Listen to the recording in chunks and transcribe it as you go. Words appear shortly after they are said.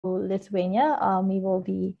Lithuania.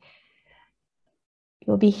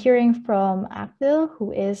 You'll be hearing from Akvil,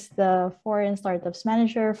 who is the Foreign Startups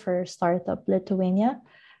Manager for Startup Lithuania.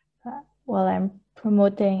 While I'm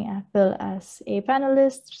promoting Akvil as a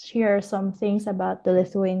panelist, here are some things about the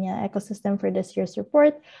Lithuania ecosystem for this year's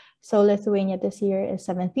report. So Lithuania this year is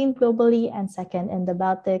 17th globally and second in the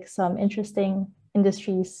Baltics. Some interesting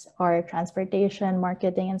industries are transportation,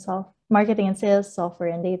 marketing and sales, software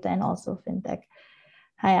and data, and also fintech.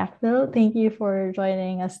 Hi, Akvil. Thank you for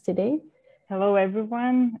joining us today. Hello,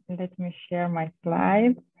 everyone. Let me share my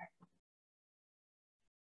slides.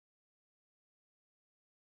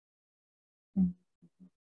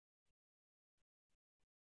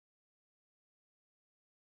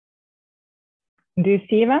 Do you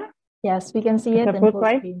see them? Yes, we can see it in full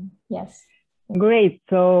screen. Yes. Great.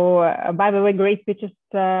 So, by the way, great pitches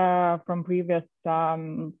from previous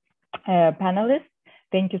panelists.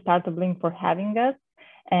 Thank you, StartupBlink, for having us.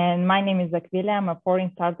 And my name is Akvilė. I'm a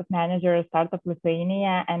foreign startup manager at Startup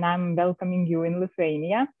Lithuania, and I'm welcoming you in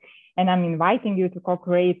Lithuania. And I'm inviting you to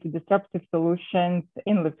co-create disruptive solutions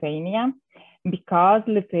in Lithuania, because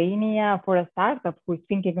Lithuania, for a startup who is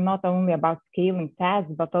thinking not only about scaling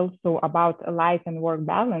fast, but also about a life and work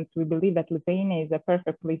balance, we believe that Lithuania is a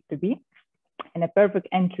perfect place to be and a perfect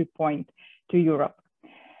entry point to Europe.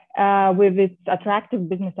 With its attractive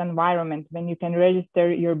business environment, when you can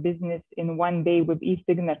register your business in one day with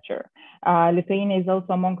e-signature. Lithuania is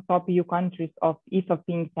also among top EU countries of ease of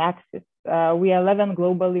paying taxes. We are 11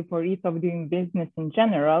 globally for ease of doing business in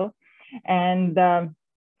general, and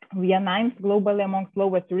we are 9th globally amongst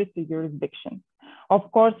lowest risk jurisdictions.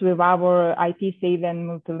 Of course, with our IT savvy and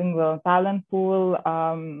multilingual talent pool,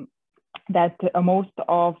 that most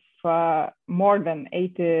of more than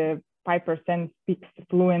 85% speaks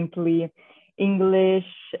fluently English,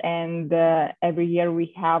 and every year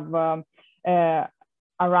we have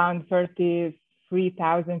around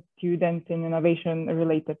 33,000 students in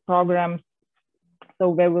innovation-related programs.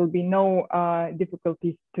 So there will be no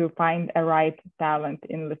difficulties to find a right talent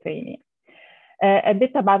in Lithuania. A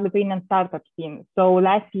bit about Lithuanian startup scene. So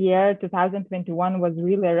last year, 2021, was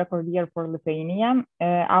really a record year for Lithuania.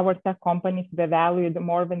 Our tech companies were valued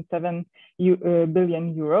more than 7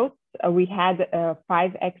 billion euros. We had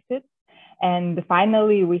 5 exits. And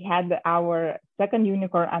finally, we had our second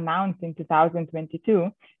unicorn announced in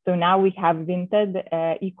 2022. So now we have Vinted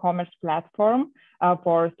e-commerce platform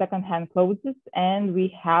for secondhand clothes, and we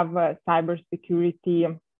have a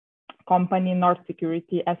cybersecurity company, North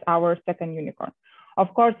Security, as our second unicorn.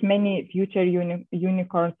 Of course, many future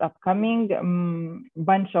unicorns upcoming,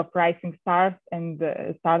 bunch of rising stars and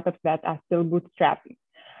startups that are still bootstrapping.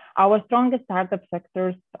 Our strongest startup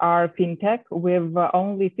sectors are fintech, with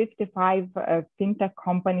only 55 fintech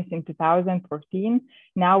companies in 2014.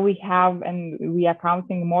 Now we have, and we are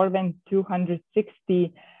counting more than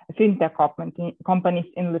 260 fintech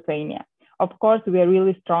companies in Lithuania. Of course, we are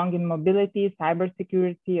really strong in mobility,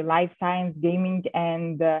 cybersecurity, life science, gaming,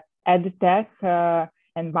 and edtech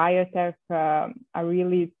and biotech are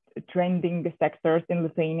really trending sectors in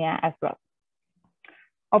Lithuania as well.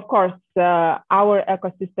 Of course, our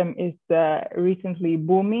ecosystem is recently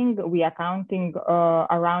booming. We are counting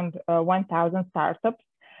around 1,000 startups.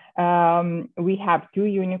 We have 2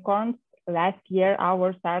 unicorns. Last year,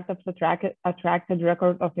 our startups attracted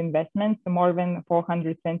record of investments, more than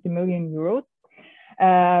 420 million euros.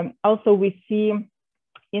 Also, we see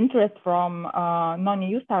interest from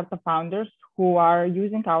non-EU startup founders who are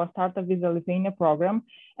using our Startup Visa Lithuania program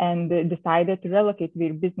and decided to relocate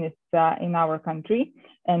their business in our country.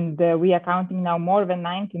 And we are counting now more than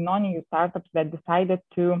 90 non-EU startups that decided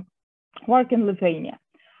to work in Lithuania.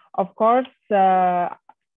 Of course,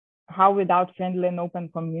 how without friendly and open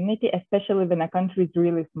community, especially when a country is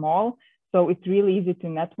really small. So it's really easy to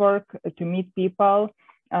network, to meet people,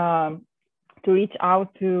 to reach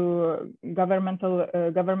out to government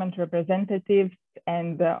representatives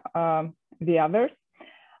and the others.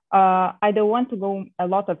 I don't want to go a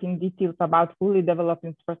lot in details about fully developed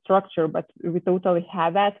infrastructure, but we totally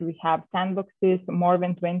have that. We have sandboxes, more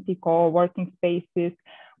than 20 co-working spaces.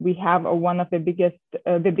 We have one of the biggest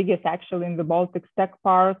actually in the Baltic Tech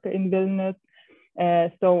Park in Vilnius.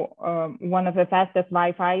 So one of the fastest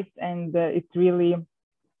Wi-Fi's, and it's really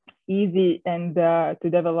easy and to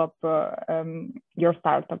develop your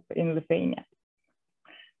startup in Lithuania.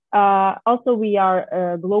 Also, we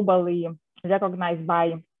are globally recognized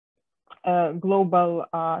by global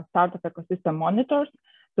startup ecosystem monitors.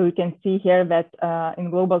 So you can see here that in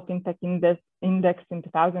Global FinTech Index in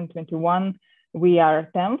 2021, we are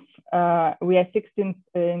 10th. We are 16th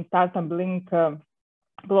in StartupBlink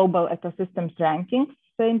Global Ecosystems rankings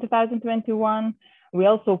in 2021. We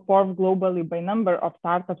also fourth globally by number of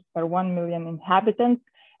startups per 1 million inhabitants,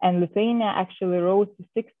 and Lithuania actually rose to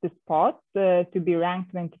 60th spot to be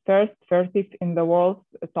ranked 21st, 30th in the world's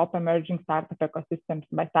top emerging startup ecosystems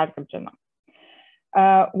by Startup Genome.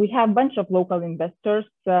 We have a bunch of local investors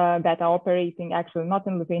that are operating actually not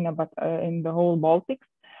in Lithuania, but in the whole Baltics.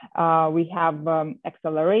 We have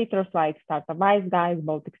accelerators like Startup Guys,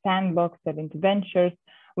 Baltic Sandbox, 70 Ventures.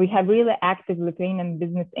 We have really active Lithuanian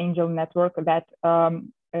business angel network that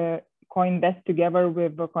co-invest together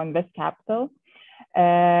with CoInvest Capital.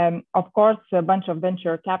 Of course, a bunch of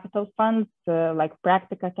venture capital funds like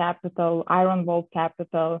Practica Capital, Iron Vault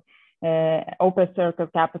Capital, Open Circle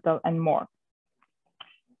Capital, and more.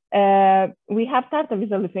 We have Startup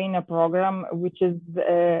Visa Lithuania program, which is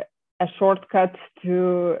a shortcut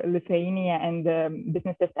to Lithuania and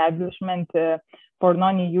business establishment for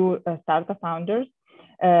non-EU startup founders.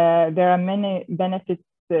 There are many benefits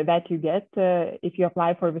that you get if you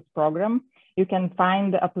apply for this program. You can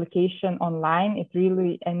find the application online. It's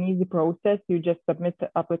really an easy process. You just submit the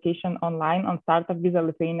application online on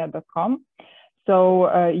startupvisalithuania.com.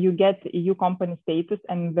 So you get EU company status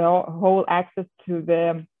and the whole access to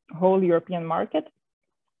the whole European market.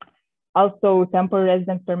 Also, temporary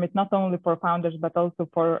residence permit not only for founders, but also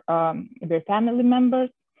for their family members.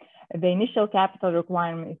 The initial capital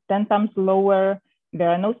requirement is 10 times lower. There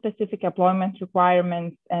are no specific employment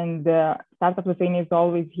requirements, and Startup Lithuania is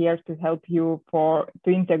always here to help you to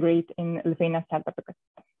integrate in Lithuania startup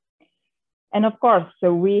ecosystem. And of course,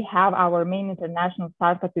 so we have our main international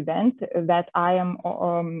startup event that I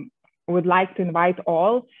would like to invite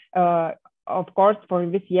all. Of course, for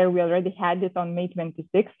this year, we already had it on May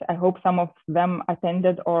 26th. I hope some of them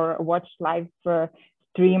attended or watched live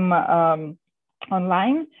stream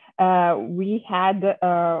online. We had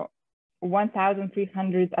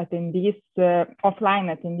 1,300 attendees, offline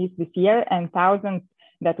attendees this year, and thousands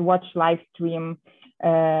that watch live stream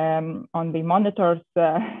on the monitors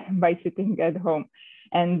by sitting at home.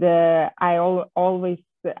 And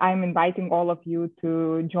I'm inviting all of you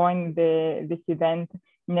to join this event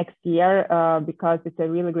next year because it's a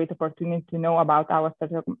really great opportunity to know about our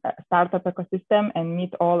startup ecosystem and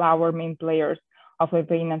meet all our main players of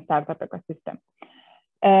Lithuanian startup ecosystem.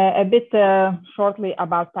 A bit shortly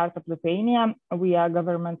about Startup Lithuania. We are a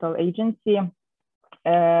governmental agency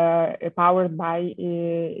powered by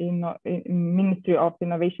Ministry of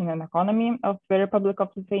Innovation and Economy of the Republic of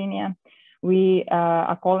Lithuania. We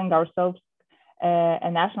are calling ourselves a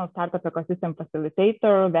national startup ecosystem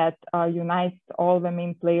facilitator that unites all the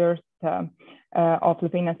main players of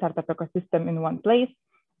Lithuanian startup ecosystem in one place.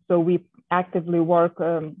 So we actively work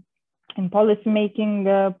in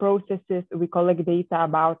policymaking processes. We collect data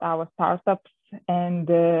about our startups and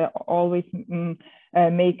always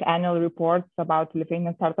make annual reports about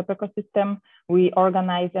Lithuanian startup ecosystem. We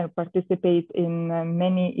organize and participate in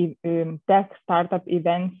many tech startup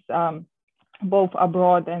events, both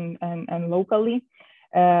abroad and locally.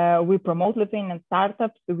 We promote Lithuanian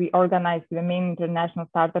startups. We organize the main international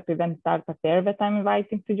startup event, Startup Fair, that I'm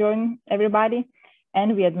inviting to join everybody.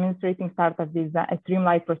 And we administrating Startup Visa, a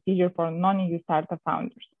streamlined procedure for non-EU startup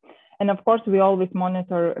founders. And of course, we always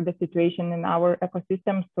monitor the situation in our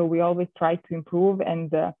ecosystem. So we always try to improve and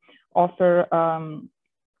offer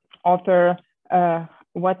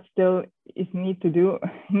what still is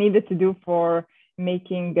needed to do for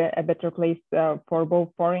making a better place for both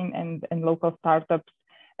foreign and local startups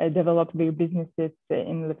develop their businesses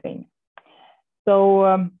in Lithuania.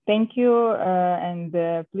 So thank you, and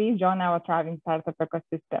please join our thriving startup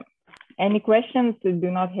ecosystem. Any questions, do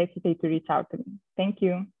not hesitate to reach out to me. Thank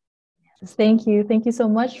you. Thank you. Thank you so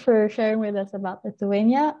much for sharing with us about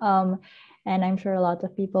Lithuania. And I'm sure a lot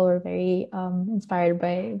of people were very inspired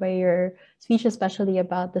by your speech, especially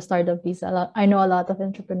about the startup visa. I know a lot of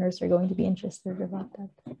entrepreneurs are going to be interested about that.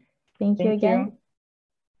 Thank you again.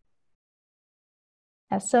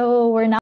 So we're now